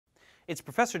It's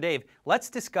Professor Dave. Let's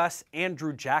discuss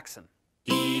Andrew Jackson.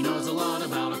 He knows a lot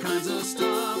about all kinds of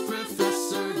stuff.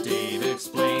 Professor Dave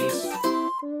explains.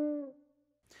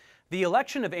 The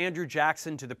election of Andrew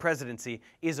Jackson to the presidency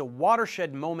is a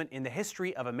watershed moment in the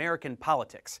history of American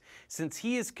politics, since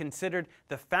he is considered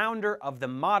the founder of the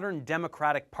modern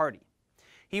Democratic Party.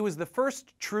 He was the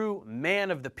first true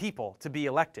man of the people to be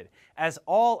elected, as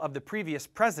all of the previous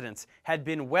presidents had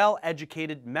been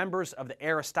well-educated members of the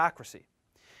aristocracy.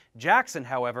 Jackson,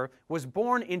 however, was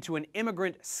born into an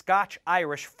immigrant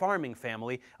Scotch-Irish farming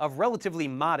family of relatively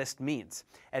modest means,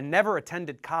 and never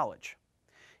attended college.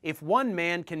 If one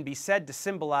man can be said to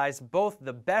symbolize both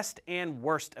the best and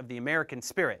worst of the American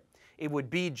spirit, it would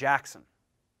be Jackson.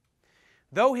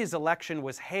 Though his election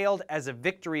was hailed as a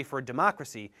victory for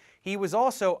democracy, he was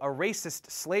also a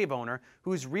racist slave owner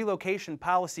whose relocation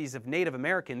policies of Native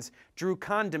Americans drew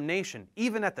condemnation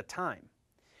even at the time.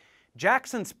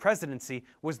 Jackson's presidency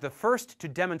was the first to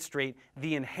demonstrate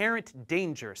the inherent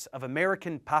dangers of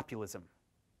American populism.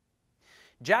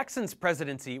 Jackson's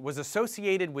presidency was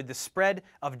associated with the spread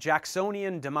of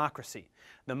Jacksonian democracy,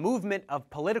 the movement of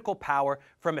political power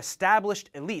from established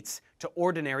elites to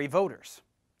ordinary voters.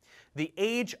 The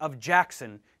age of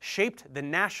Jackson shaped the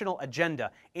national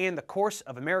agenda and the course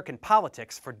of American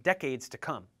politics for decades to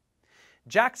come.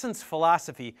 Jackson's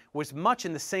philosophy was much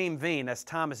in the same vein as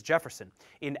Thomas Jefferson,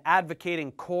 in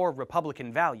advocating core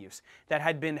Republican values that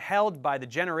had been held by the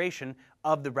generation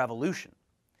of the Revolution.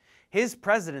 His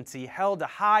presidency held a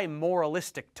high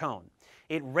moralistic tone.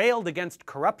 It railed against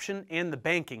corruption and the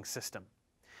banking system.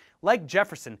 Like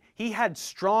Jefferson, he had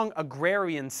strong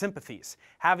agrarian sympathies,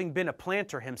 having been a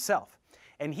planter himself,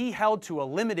 and he held to a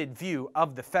limited view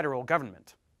of the federal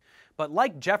government. But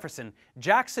like Jefferson,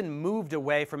 Jackson moved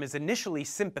away from his initially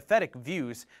sympathetic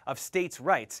views of states'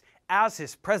 rights as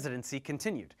his presidency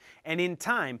continued, and in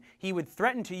time he would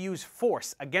threaten to use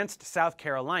force against South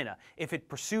Carolina if it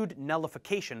pursued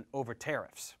nullification over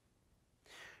tariffs.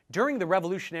 During the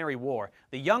Revolutionary War,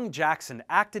 the young Jackson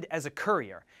acted as a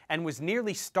courier and was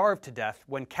nearly starved to death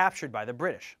when captured by the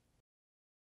British.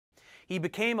 He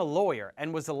became a lawyer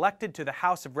and was elected to the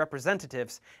House of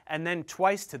Representatives and then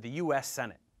twice to the U.S.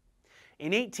 Senate.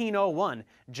 In 1801,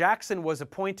 Jackson was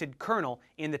appointed colonel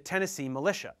in the Tennessee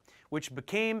militia, which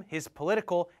became his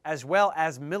political as well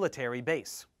as military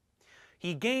base.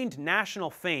 He gained national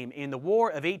fame in the War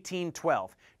of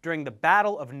 1812 during the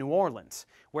Battle of New Orleans,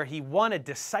 where he won a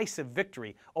decisive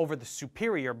victory over the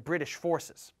superior British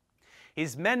forces.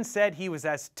 His men said he was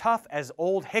as tough as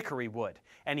Old Hickory wood,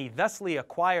 and he thusly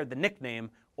acquired the nickname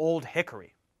Old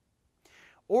Hickory.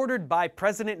 Ordered by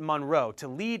President Monroe to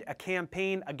lead a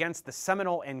campaign against the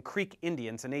Seminole and Creek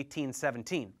Indians in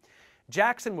 1817,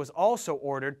 Jackson was also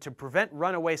ordered to prevent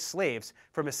runaway slaves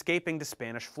from escaping to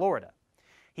Spanish Florida.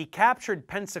 He captured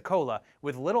Pensacola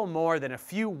with little more than a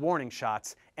few warning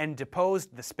shots and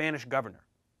deposed the Spanish governor.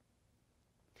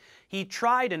 He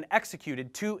tried and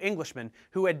executed 2 Englishmen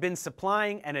who had been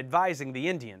supplying and advising the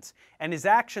Indians, and his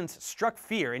actions struck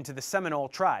fear into the Seminole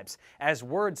tribes as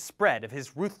word spread of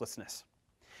his ruthlessness.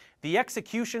 The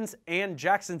executions and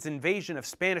Jackson's invasion of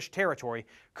Spanish territory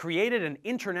created an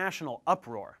international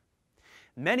uproar.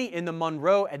 Many in the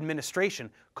Monroe administration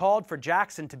called for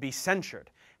Jackson to be censured.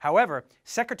 However,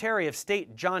 Secretary of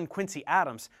State John Quincy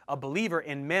Adams, a believer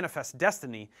in manifest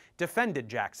destiny, defended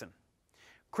Jackson.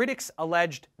 Critics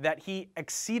alleged that he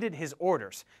exceeded his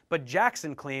orders, but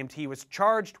Jackson claimed he was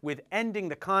charged with ending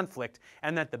the conflict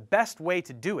and that the best way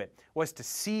to do it was to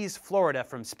seize Florida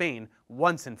from Spain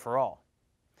once and for all.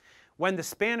 When the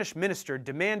Spanish minister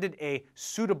demanded a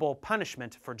suitable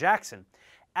punishment for Jackson,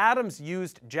 Adams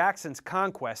used Jackson's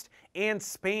conquest and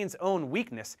Spain's own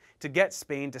weakness to get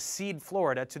Spain to cede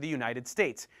Florida to the United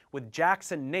States, with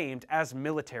Jackson named as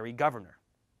military governor.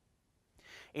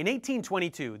 In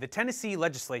 1822, the Tennessee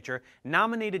legislature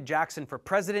nominated Jackson for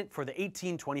president for the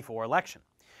 1824 election.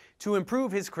 To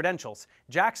improve his credentials,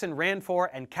 Jackson ran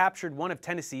for and captured one of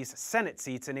Tennessee's Senate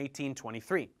seats in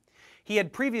 1823. He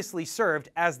had previously served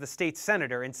as the state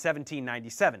senator in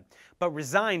 1797, but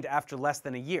resigned after less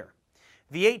than a year.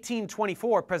 The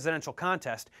 1824 presidential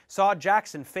contest saw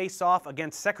Jackson face off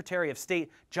against Secretary of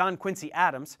State John Quincy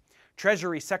Adams,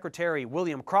 Treasury Secretary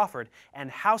William Crawford, and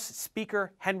House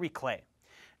Speaker Henry Clay.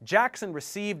 Jackson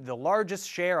received the largest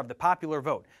share of the popular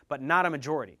vote, but not a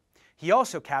majority. He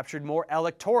also captured more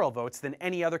electoral votes than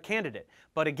any other candidate,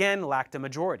 but again lacked a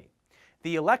majority.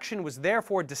 The election was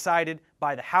therefore decided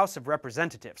by the House of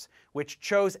Representatives, which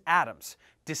chose Adams,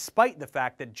 despite the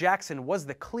fact that Jackson was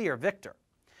the clear victor.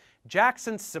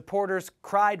 Jackson's supporters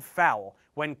cried foul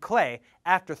when Clay,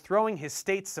 after throwing his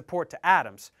state's support to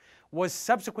Adams, was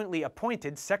subsequently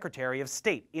appointed Secretary of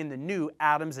State in the new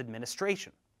Adams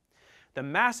administration. The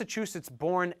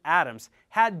Massachusetts-born Adams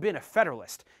had been a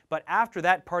Federalist, but after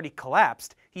that party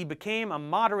collapsed, he became a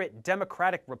moderate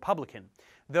Democratic Republican,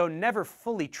 though never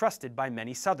fully trusted by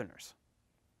many Southerners.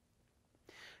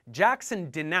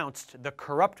 Jackson denounced the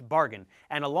corrupt bargain,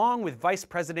 and along with Vice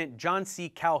President John C.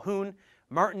 Calhoun,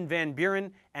 Martin Van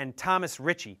Buren, and Thomas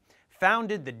Ritchie,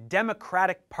 founded the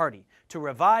Democratic Party to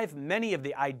revive many of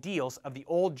the ideals of the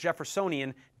old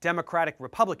Jeffersonian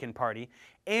Democratic-Republican Party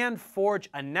and forge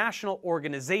a national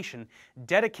organization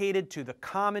dedicated to the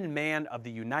common man of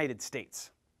the United States.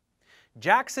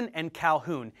 Jackson and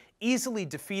Calhoun easily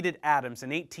defeated Adams in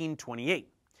 1828.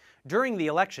 During the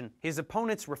election, his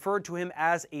opponents referred to him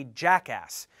as a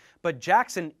jackass, but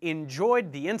Jackson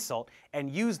enjoyed the insult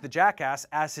and used the jackass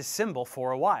as his symbol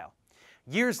for a while.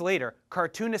 Years later,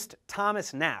 cartoonist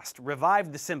Thomas Nast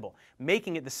revived the symbol,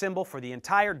 making it the symbol for the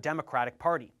entire Democratic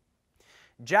Party.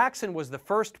 Jackson was the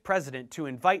first president to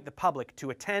invite the public to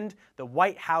attend the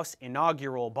White House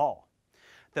inaugural ball.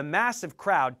 The massive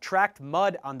crowd tracked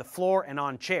mud on the floor and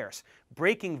on chairs,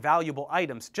 breaking valuable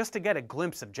items just to get a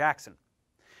glimpse of Jackson.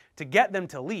 To get them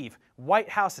to leave, White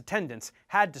House attendants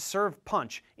had to serve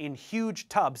punch in huge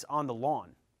tubs on the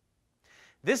lawn.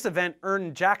 This event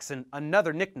earned Jackson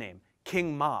another nickname,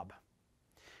 King Mob.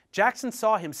 Jackson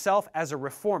saw himself as a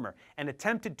reformer and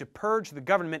attempted to purge the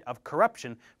government of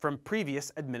corruption from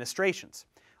previous administrations,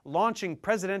 launching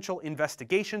presidential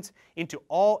investigations into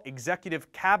all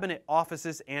executive cabinet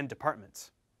offices and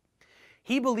departments.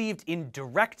 He believed in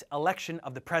direct election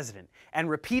of the president and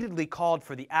repeatedly called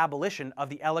for the abolition of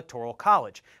the Electoral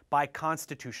College by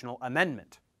constitutional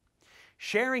amendment.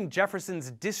 Sharing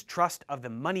Jefferson's distrust of the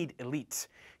moneyed elites,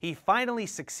 he finally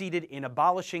succeeded in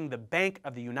abolishing the Bank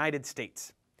of the United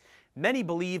States. Many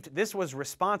believed this was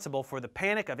responsible for the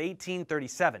Panic of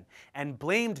 1837 and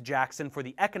blamed Jackson for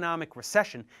the economic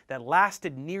recession that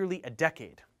lasted nearly a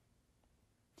decade.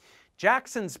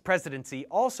 Jackson's presidency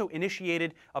also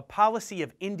initiated a policy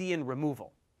of Indian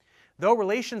removal. Though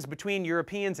relations between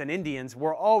Europeans and Indians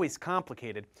were always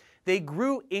complicated, they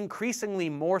grew increasingly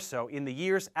more so in the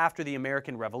years after the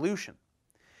American Revolution.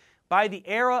 By the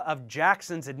era of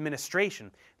Jackson's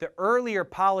administration, the earlier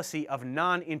policy of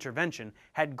non-intervention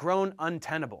had grown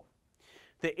untenable.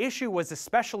 The issue was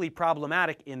especially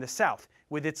problematic in the South,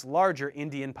 with its larger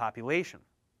Indian population.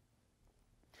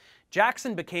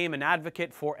 Jackson became an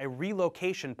advocate for a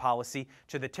relocation policy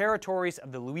to the territories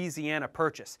of the Louisiana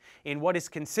Purchase, in what is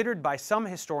considered by some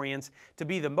historians to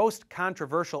be the most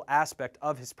controversial aspect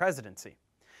of his presidency.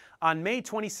 On May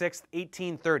 26,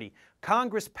 1830,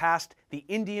 Congress passed the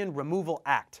Indian Removal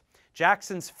Act,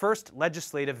 Jackson's first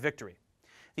legislative victory.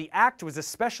 The act was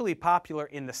especially popular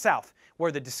in the South,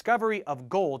 where the discovery of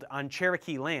gold on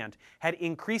Cherokee land had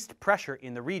increased pressure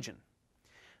in the region.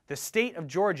 The state of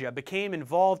Georgia became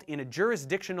involved in a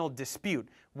jurisdictional dispute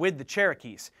with the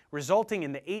Cherokees, resulting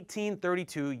in the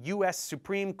 1832 U.S.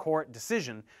 Supreme Court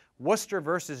decision, Worcester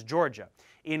v. Georgia,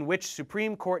 in which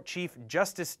Supreme Court Chief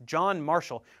Justice John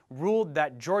Marshall ruled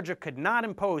that Georgia could not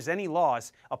impose any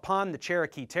laws upon the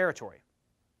Cherokee territory.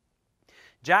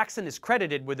 Jackson is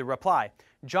credited with the reply,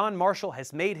 "John Marshall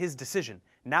has made his decision,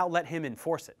 now let him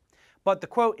enforce it." But the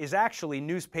quote is actually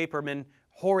newspaperman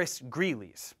Horace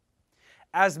Greeley's.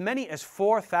 As many as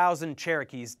 4,000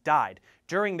 Cherokees died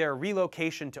during their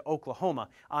relocation to Oklahoma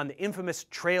on the infamous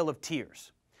Trail of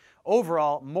Tears.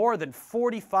 Overall, more than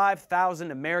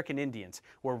 45,000 American Indians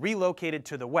were relocated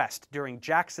to the West during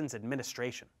Jackson's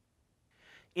administration.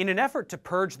 In an effort to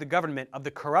purge the government of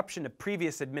the corruption of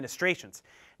previous administrations,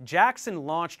 Jackson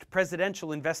launched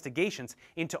presidential investigations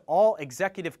into all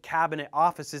executive cabinet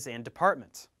offices and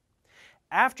departments.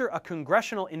 After a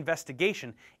congressional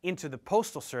investigation into the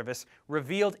Postal Service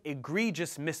revealed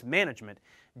egregious mismanagement,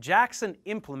 Jackson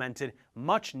implemented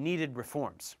much-needed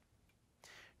reforms.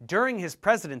 During his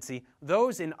presidency,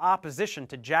 those in opposition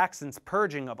to Jackson's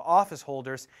purging of office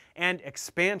holders and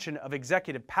expansion of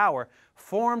executive power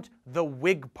formed the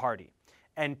Whig Party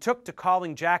and took to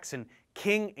calling Jackson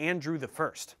King Andrew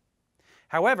I.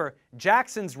 However,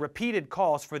 Jackson's repeated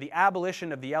calls for the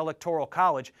abolition of the Electoral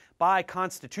College by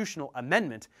constitutional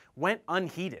amendment went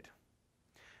unheeded.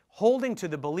 Holding to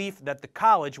the belief that the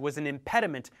college was an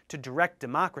impediment to direct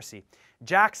democracy,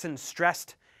 Jackson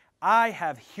stressed, "I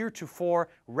have heretofore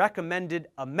recommended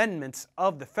amendments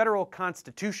of the federal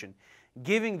Constitution,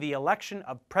 giving the election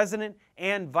of president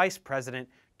and vice president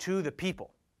to the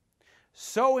people.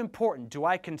 So important do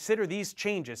I consider these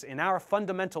changes in our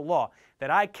fundamental law that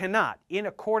I cannot, in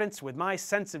accordance with my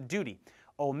sense of duty,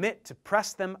 omit to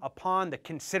press them upon the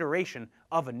consideration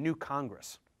of a new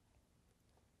Congress."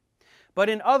 But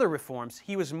in other reforms,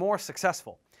 he was more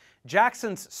successful.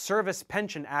 Jackson's Service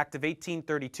Pension Act of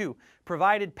 1832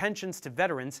 provided pensions to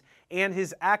veterans, and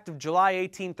his Act of July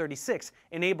 1836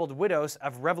 enabled widows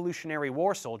of Revolutionary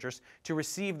War soldiers to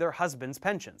receive their husbands'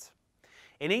 pensions.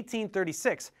 In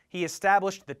 1836, he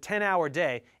established the 10-hour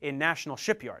day in national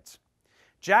shipyards.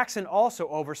 Jackson also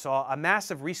oversaw a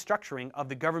massive restructuring of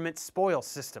the government's spoils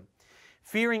system,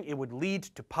 fearing it would lead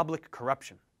to public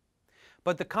corruption.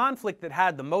 But the conflict that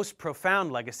had the most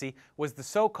profound legacy was the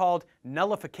so-called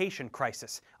nullification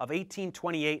crisis of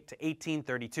 1828 to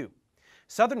 1832.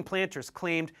 Southern planters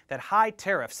claimed that high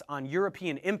tariffs on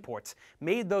European imports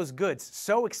made those goods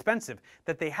so expensive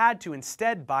that they had to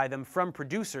instead buy them from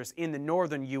producers in the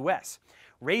northern U.S.,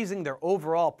 raising their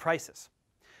overall prices.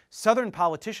 Southern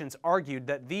politicians argued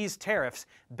that these tariffs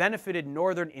benefited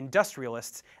northern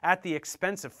industrialists at the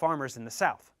expense of farmers in the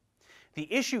South.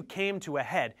 The issue came to a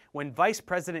head when Vice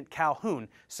President Calhoun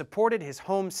supported his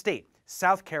home state,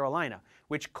 South Carolina,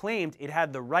 which claimed it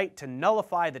had the right to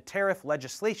nullify the tariff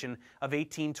legislation of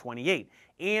 1828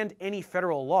 and any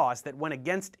federal laws that went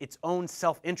against its own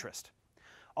self-interest.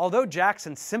 Although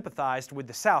Jackson sympathized with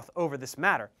the South over this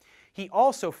matter, he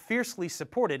also fiercely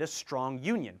supported a strong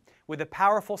union with a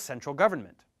powerful central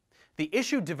government. The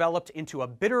issue developed into a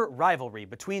bitter rivalry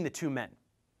between the two men.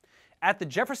 At the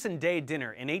Jefferson Day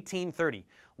dinner in 1830,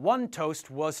 one toast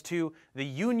was to the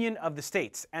Union of the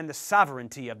States and the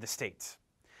sovereignty of the states,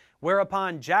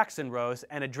 whereupon Jackson rose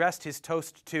and addressed his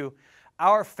toast to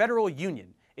 "Our federal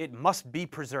union, it must be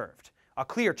preserved," a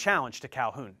clear challenge to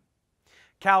Calhoun.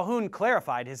 Calhoun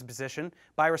clarified his position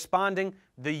by responding,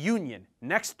 "The Union,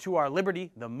 next to our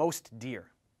liberty, the most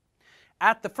dear."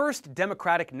 At the first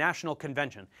Democratic National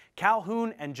Convention,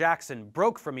 Calhoun and Jackson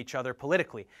broke from each other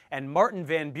politically, and Martin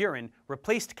Van Buren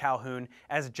replaced Calhoun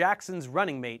as Jackson's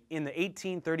running mate in the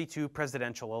 1832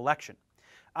 presidential election.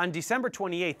 On December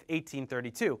 28,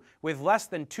 1832, with less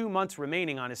than 2 months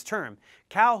remaining on his term,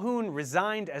 Calhoun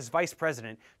resigned as vice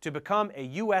president to become a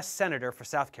U.S. Senator for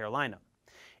South Carolina.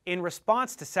 In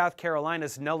response to South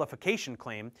Carolina's nullification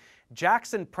claim,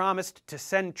 Jackson promised to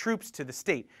send troops to the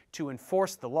state to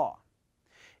enforce the law.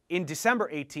 In December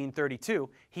 1832,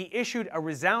 he issued a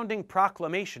resounding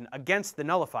proclamation against the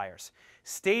nullifiers,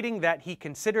 stating that he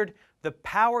considered the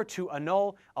power to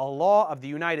annul a law of the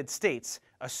United States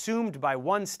assumed by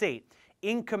one state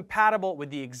incompatible with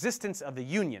the existence of the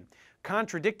Union,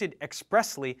 contradicted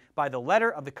expressly by the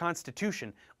letter of the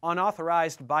Constitution,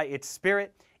 unauthorized by its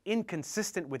spirit,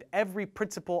 inconsistent with every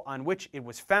principle on which it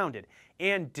was founded,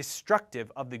 and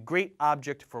destructive of the great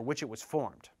object for which it was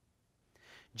formed.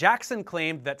 Jackson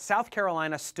claimed that South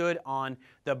Carolina stood on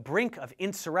the brink of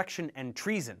insurrection and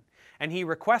treason, and he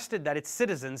requested that its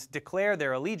citizens declare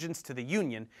their allegiance to the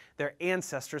Union their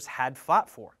ancestors had fought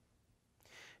for.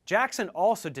 Jackson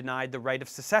also denied the right of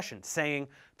secession, saying,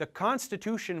 "The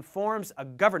Constitution forms a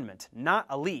government, not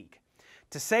a league.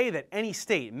 To say that any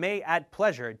state may at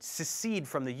pleasure secede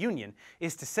from the Union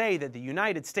is to say that the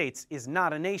United States is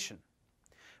not a nation."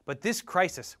 But this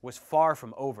crisis was far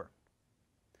from over.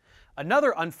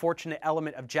 Another unfortunate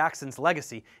element of Jackson's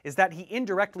legacy is that he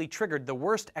indirectly triggered the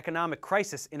worst economic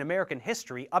crisis in American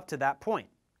history up to that point.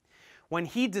 When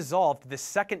he dissolved the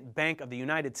Second Bank of the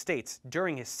United States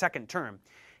during his second term,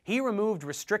 he removed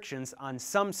restrictions on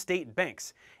some state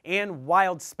banks, and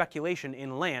wild speculation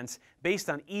in lands based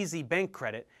on easy bank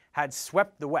credit had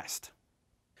swept the West.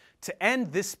 To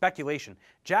end this speculation,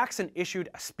 Jackson issued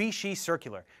a specie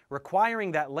circular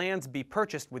requiring that lands be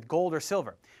purchased with gold or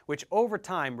silver, which over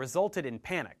time resulted in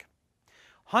panic.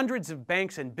 Hundreds of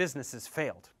banks and businesses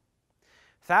failed.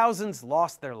 Thousands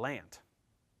lost their land.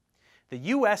 The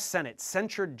U.S. Senate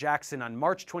censured Jackson on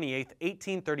March 28,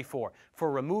 1834,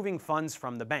 for removing funds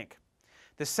from the bank.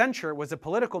 The censure was a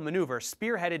political maneuver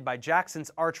spearheaded by Jackson's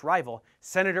arch-rival,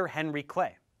 Senator Henry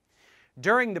Clay.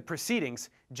 During the proceedings,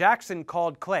 Jackson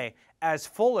called Clay as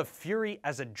full of fury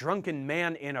as a drunken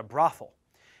man in a brothel,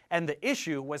 and the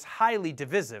issue was highly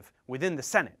divisive within the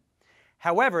Senate.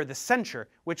 However, the censure,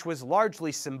 which was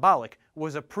largely symbolic,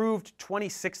 was approved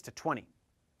 26-20.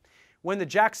 When the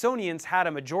Jacksonians had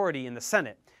a majority in the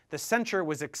Senate, the censure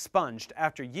was expunged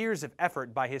after years of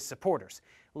effort by his supporters,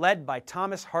 led by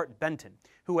Thomas Hart Benton,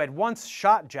 who had once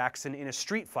shot Jackson in a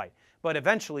street fight, but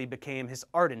eventually became his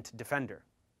ardent defender.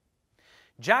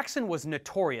 Jackson was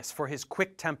notorious for his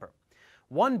quick temper.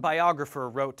 One biographer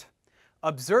wrote,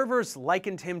 "Observers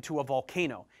likened him to a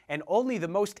volcano, and only the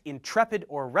most intrepid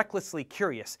or recklessly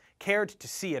curious cared to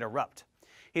see it erupt.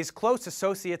 His close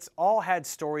associates all had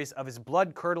stories of his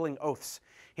blood-curdling oaths,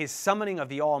 his summoning of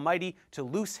the Almighty to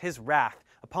loose his wrath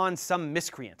upon some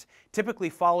miscreant, typically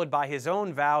followed by his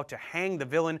own vow to hang the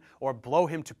villain or blow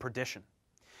him to perdition.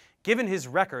 Given his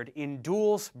record in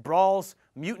duels, brawls,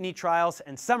 mutiny trials,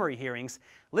 and summary hearings,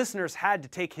 listeners had to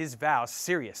take his vows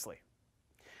seriously.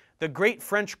 The great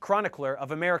French chronicler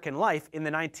of American life in the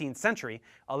 19th century,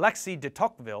 Alexis de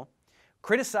Tocqueville,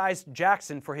 criticized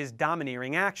Jackson for his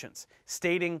domineering actions,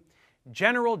 stating,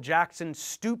 "General Jackson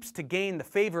stoops to gain the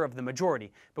favor of the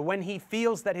majority, but when he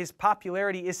feels that his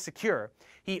popularity is secure,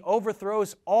 he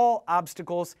overthrows all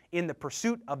obstacles in the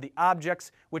pursuit of the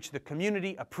objects which the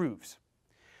community approves.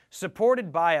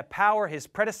 Supported by a power his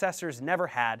predecessors never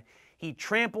had, he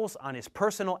tramples on his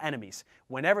personal enemies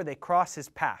whenever they cross his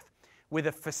path, with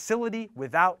a facility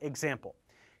without example.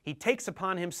 He takes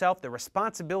upon himself the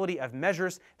responsibility of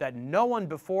measures that no one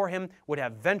before him would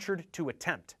have ventured to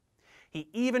attempt. He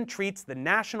even treats the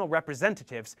national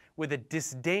representatives with a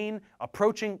disdain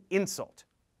approaching insult.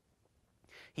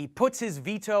 He puts his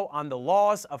veto on the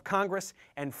laws of Congress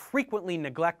and frequently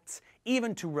neglects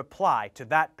even to reply to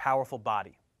that powerful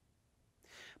body."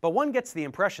 But one gets the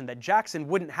impression that Jackson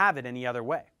wouldn't have it any other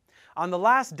way. On the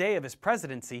last day of his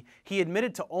presidency, he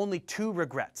admitted to only two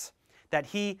regrets: that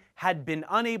he had been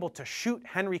unable to shoot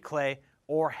Henry Clay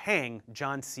or hang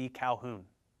John C. Calhoun.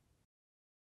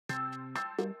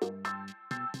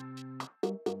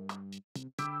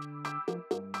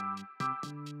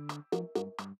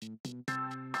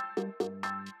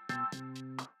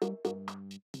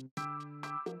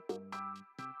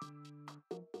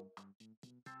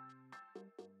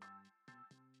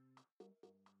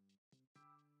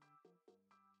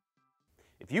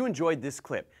 If you enjoyed this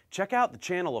clip, check out the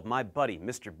channel of my buddy,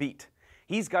 Mr. Beat.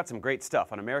 He's got some great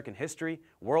stuff on American history,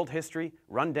 world history,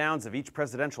 rundowns of each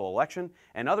presidential election,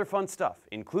 and other fun stuff,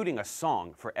 including a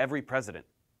song for every president.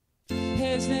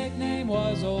 His nickname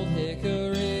was Old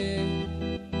Hickory.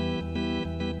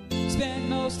 Spent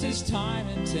most his time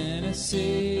in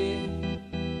Tennessee.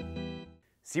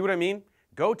 See what I mean?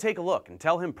 Go take a look and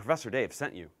tell him Professor Dave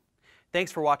sent you. Thanks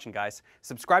for watching, guys.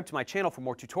 Subscribe to my channel for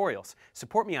more tutorials.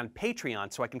 Support me on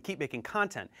Patreon so I can keep making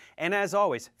content. And as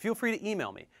always, feel free to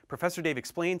email me,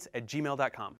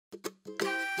 ProfessorDaveExplains@gmail.com.